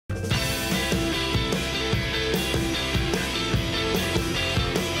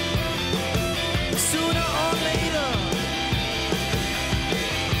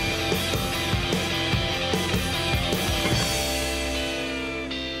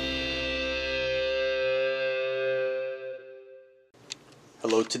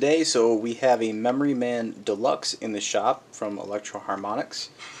Hello today. So we have a Memory Man Deluxe in the shop from Electro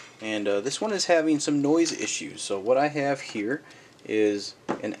Harmonics, and this one is having some noise issues. So what I have here is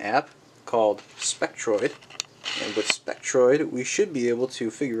an app called Spectroid, and with Spectroid we should be able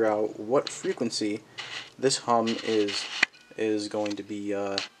to figure out what frequency this hum is going to be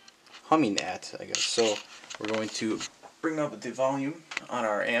humming at, I guess. So we're going to bring up the volume on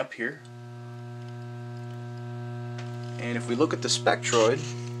our amp here. And if we look at the Spectroid,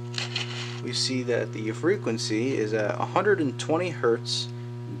 we see that the frequency is at 120 Hertz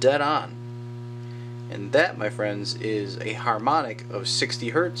dead on. And that, my friends, is a harmonic of 60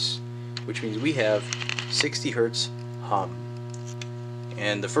 Hertz, which means we have 60 Hertz hum.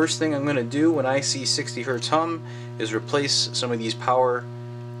 And the first thing I'm going to do when I see 60 Hertz hum is replace some of these power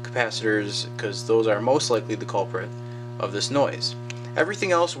capacitors, because those are most likely the culprit of this noise.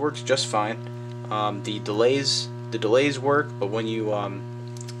 Everything else works just fine. The delays work, but when you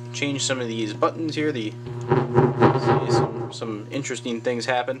change some of these buttons here, some interesting things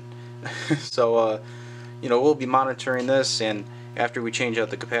happen. So you know, we'll be monitoring this, and after we change out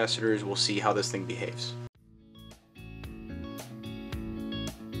the capacitors, we'll see how this thing behaves.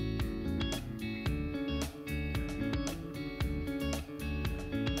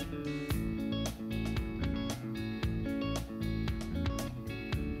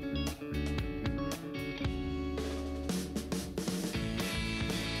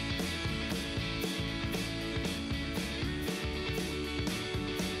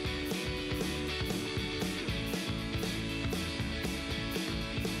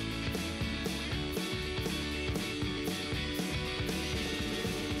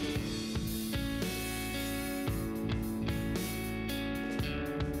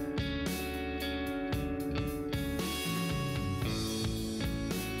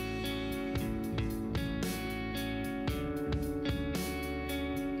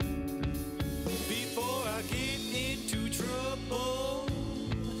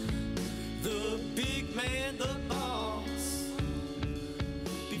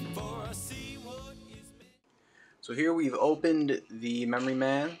 So here we've opened the Memory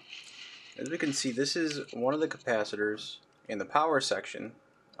Man. As we can see, this is one of the capacitors in the power section,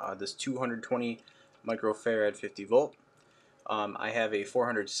 this 220 microfarad 50 volt. I have a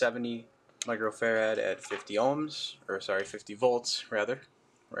 470 microfarad at 50 ohms, or sorry, 50 volts rather,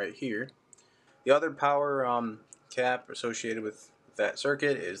 right here. The other power cap associated with that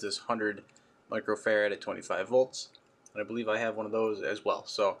circuit is this 100 microfarad at 25 volts, and I believe I have one of those as well.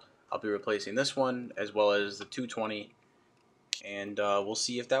 So I'll be replacing this one as well as the 220, and we'll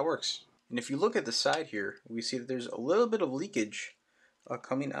see if that works. And if you look at the side here, we see that there's a little bit of leakage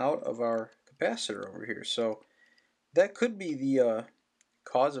coming out of our capacitor over here. So that could be the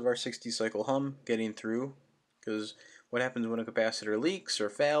cause of our 60 cycle hum getting through, because what happens when a capacitor leaks or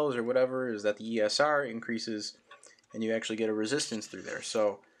fails or whatever is that the ESR increases and you actually get a resistance through there.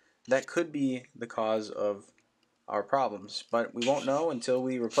 So that could be the cause of our problems, but we won't know until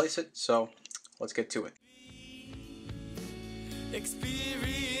we replace it, so let's get to it.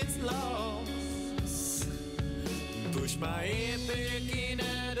 Experience loss, push my hand back in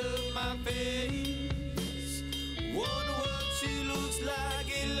out of my face, wonder what she looks like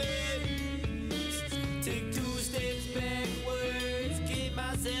at least, take 2 steps backwards, get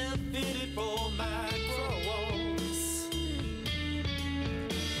myself fitted for my cross.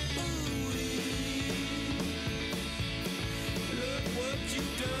 Look what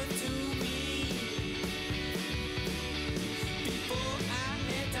you've done to me. Before I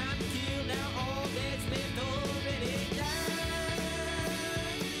had time to kill, now all that's left already died.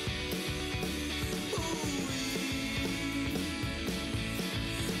 Ooh-wee.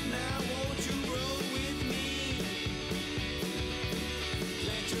 Now won't you roll with me?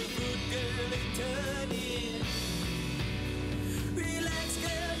 Plant your foot, girl, and turn it. Relax,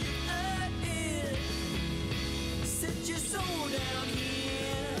 girl, you earned it. Set your soul down here.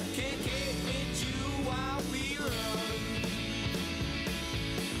 Can't get with you while we run.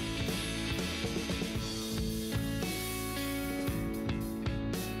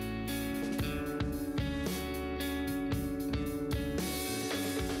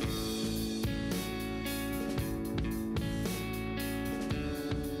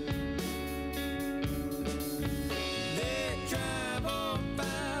 They drive on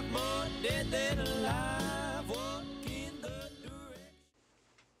 5 more dead than alive. Walk in the direction.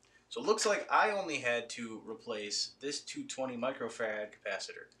 So it looks like I only had to replace this 220 microfarad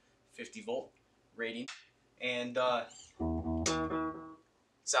capacitor, 50 volt rating, and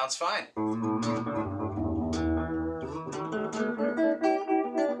sounds fine.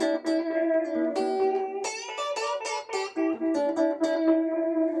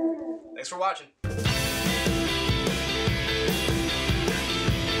 for watching.